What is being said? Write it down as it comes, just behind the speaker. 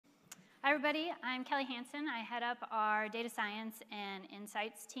everybody. I'm Kelly Hansen. I head up our data science and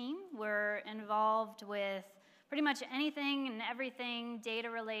insights team. We're involved with pretty much anything and everything data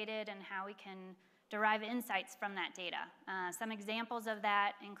related and how we can derive insights from that data. Some examples of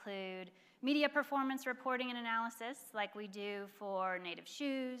that include media performance reporting and analysis, like we do for Native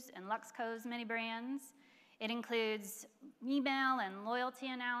Shoes and Luxco's many brands. It includes email and loyalty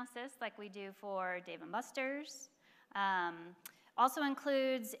analysis, like we do for Dave & Buster's. Also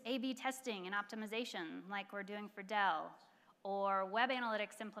includes A/B testing and optimization, like we're doing for Dell, or web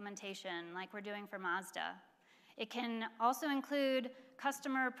analytics implementation, like we're doing for Mazda. It can also include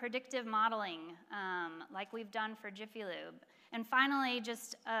customer predictive modeling, like we've done for Jiffy Lube. And finally,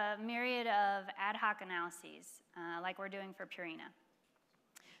 just a myriad of ad hoc analyses, like we're doing for Purina.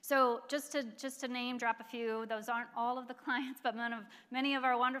 So just to name drop a few, those aren't all of the clients, but many of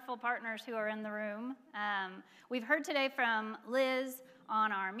our wonderful partners who are in the room. We've heard today from Liz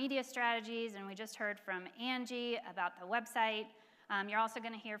on our media strategies, and we just heard from Angie about the website. You're also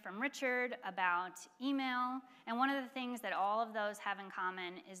going to hear from Richard about email. And one of the things that all of those have in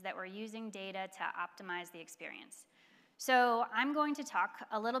common is that we're using data to optimize the experience. So I'm going to talk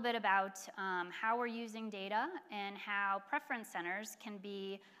a little bit about how we're using data and how preference centers can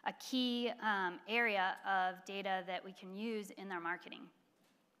be a key area of data that we can use in our marketing.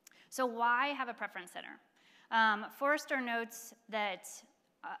 So why have a preference center? Forrester notes that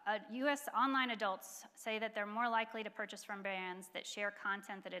US online adults say that they're more likely to purchase from brands that share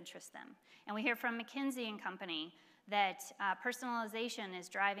content that interests them. And we hear from McKinsey & Company that personalization is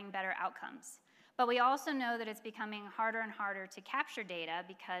driving better outcomes. But we also know that it's becoming harder and harder to capture data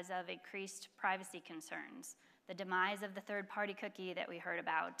because of increased privacy concerns, the demise of the third-party cookie that we heard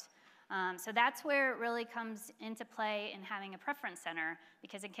about. So that's where it really comes into play in having a preference center,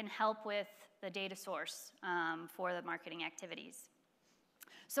 because it can help with the data source for the marketing activities.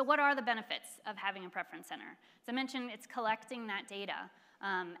 So what are the benefits of having a preference center? As I mentioned, it's collecting that data.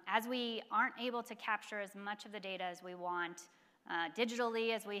 As we aren't able to capture as much of the data as we want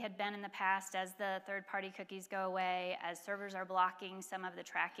digitally as we had been in the past, as the third-party cookies go away, as servers are blocking some of the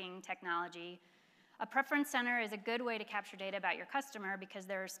tracking technology, a preference center is a good way to capture data about your customer because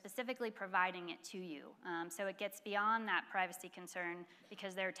they're specifically providing it to you. So it gets beyond that privacy concern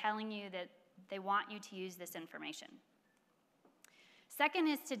because they're telling you that they want you to use this information. Second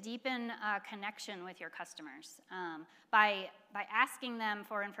is to deepen connection with your customers by asking them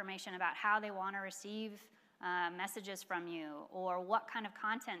for information about how they want to receive messages from you or what kind of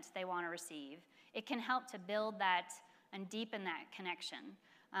content they want to receive. It can help to build that and deepen that connection.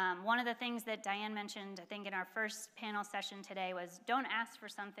 One of the things that Diane mentioned, I think in our first panel session today, was don't ask for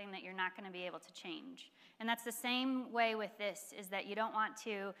something that you're not going to be able to change. And that's the same way with this, is that you don't want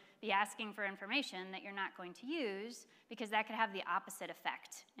to be asking for information that you're not going to use, because that could have the opposite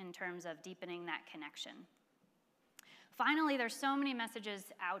effect in terms of deepening that connection. Finally, there's so many messages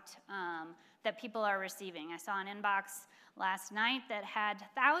out that people are receiving. I saw an inbox last night that had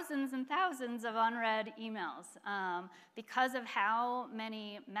thousands and thousands of unread emails. Because of how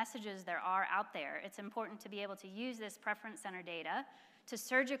many messages there are out there, it's important to be able to use this preference center data to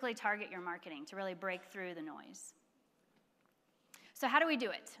surgically target your marketing, to really break through the noise. So how do we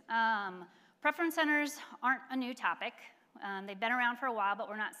do it? Preference centers aren't a new topic. They've been around for a while, but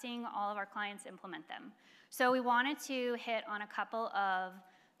we're not seeing all of our clients implement them. So we wanted to hit on a couple of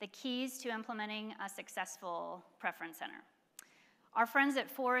the keys to implementing a successful preference center. Our friends at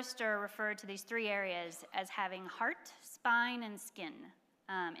Forrester refer to these three areas as having heart, spine, and skin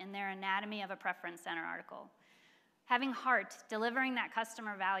in their Anatomy of a Preference Center article. Having heart, delivering that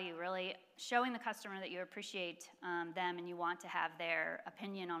customer value, really showing the customer that you appreciate them and you want to have their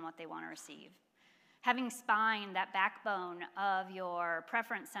opinion on what they want to receive. Having spine, that backbone of your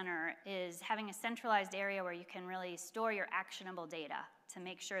preference center, is having a centralized area where you can really store your actionable data to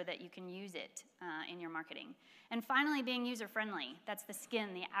make sure that you can use it in your marketing. And finally, being user-friendly. That's the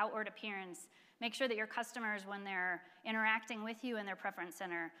skin, the outward appearance. Make sure that your customers, when they're interacting with you in their preference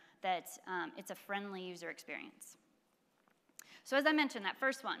center, that it's a friendly user experience. So as I mentioned, that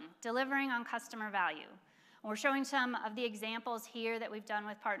first one, delivering on customer value. We're showing some of the examples here that we've done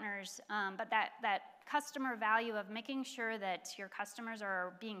with partners, but that customer value of making sure that your customers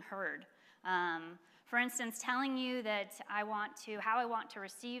are being heard. For instance, telling you that how I want to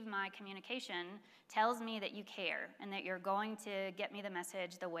receive my communication tells me that you care and that you're going to get me the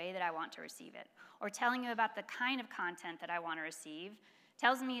message the way that I want to receive it. Or telling you about the kind of content that I want to receive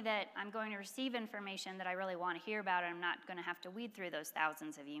tells me that I'm going to receive information that I really want to hear about, and I'm not going to have to weed through those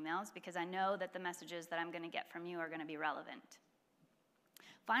thousands of emails because I know that the messages that I'm going to get from you are going to be relevant.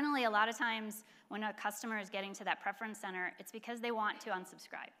 Finally, a lot of times when a customer is getting to that preference center, it's because they want to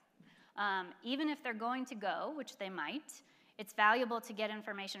unsubscribe. Even if they're going to go, which they might, it's valuable to get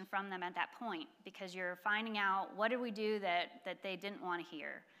information from them at that point because you're finding out what did we do that they didn't want to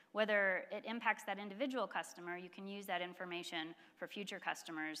hear. Whether it impacts that individual customer, you can use that information for future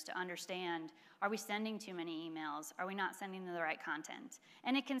customers to understand, are we sending too many emails? Are we not sending the right content?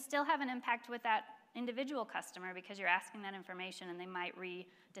 And it can still have an impact with that individual customer because you're asking that information and they might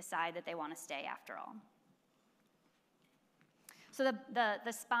decide that they want to stay after all. So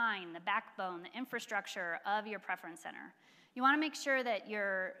the spine, the backbone, the infrastructure of your preference center. You want to make sure that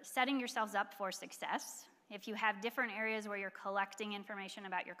you're setting yourselves up for success. If you have different areas where you're collecting information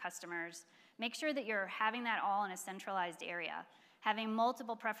about your customers, make sure that you're having that all in a centralized area. Having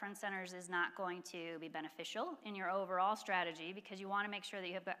multiple preference centers is not going to be beneficial in your overall strategy because you want to make sure that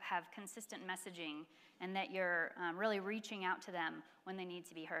you have consistent messaging and that you're really reaching out to them when they need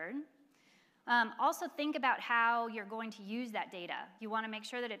to be heard. Also think about how you're going to use that data. You want to make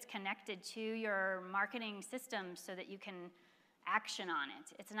sure that it's connected to your marketing system so that you can action on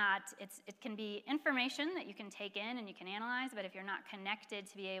it. It can be information that you can take in and you can analyze, but if you're not connected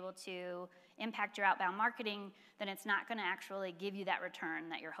to be able to impact your outbound marketing, then it's not going to actually give you that return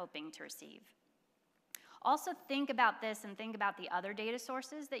that you're hoping to receive. Also think about this and think about the other data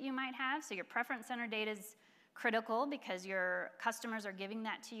sources that you might have. So your preference center data is critical because your customers are giving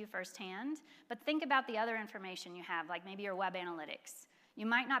that to you firsthand, but think about the other information you have, like maybe your web analytics. You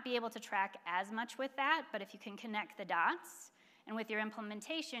might not be able to track as much with that, but if you can connect the dots, and with your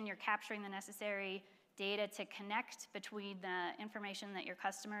implementation, you're capturing the necessary data to connect between the information that your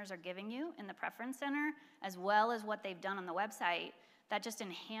customers are giving you in the preference center, as well as what they've done on the website. That just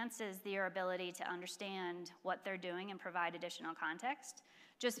enhances your ability to understand what they're doing and provide additional context.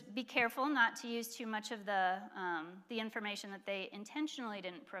 Just be careful not to use too much of the information that they intentionally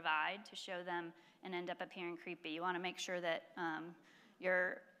didn't provide to show them and end up appearing creepy. You want to make sure that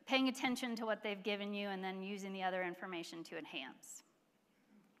you're paying attention to what they've given you and then using the other information to enhance.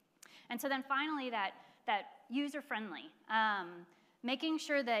 And so then finally, that user-friendly. Making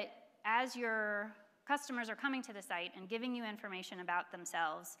sure that as your customers are coming to the site and giving you information about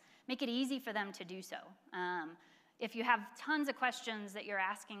themselves, make it easy for them to do so. If you have tons of questions that you're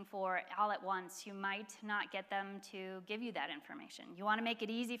asking for all at once, you might not get them to give you that information. You want to make it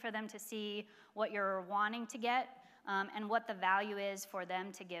easy for them to see what you're wanting to get and what the value is for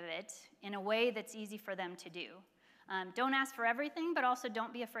them to give it in a way that's easy for them to do. Don't ask for everything, but also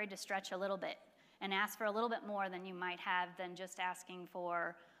don't be afraid to stretch a little bit and ask for a little bit more than you might have than just asking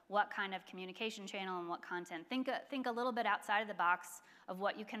for what kind of communication channel and what content. Think a little bit outside of the box of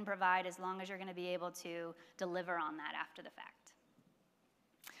what you can provide as long as you're going to be able to deliver on that after the fact.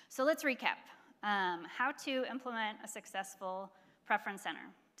 So let's recap. How to implement a successful preference center.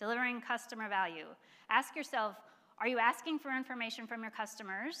 Delivering customer value. Ask yourself, are you asking for information from your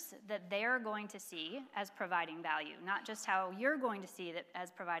customers that they're going to see as providing value? Not just how you're going to see it as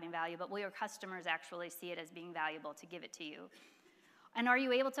providing value, but will your customers actually see it as being valuable to give it to you? And are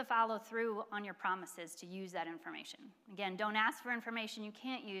you able to follow through on your promises to use that information? Again, don't ask for information you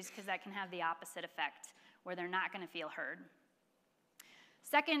can't use because that can have the opposite effect where they're not going to feel heard.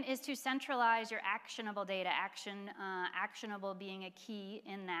 Second is to centralize your actionable data, actionable being a key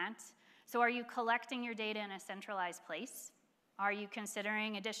in that. So are you collecting your data in a centralized place? Are you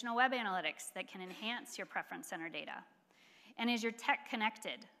considering additional web analytics that can enhance your preference center data? And is your tech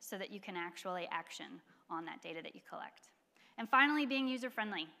connected so that you can actually action on that data that you collect? And finally, being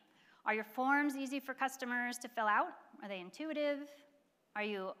user-friendly. Are your forms easy for customers to fill out? Are they intuitive? Are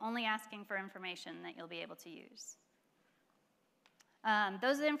you only asking for information that you'll be able to use?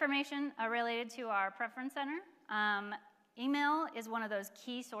 Those are the information related to our preference center. Email is one of those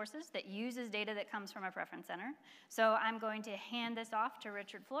key sources that uses data that comes from our preference center. So I'm going to hand this off to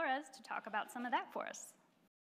Richard Flores to talk about some of that for us.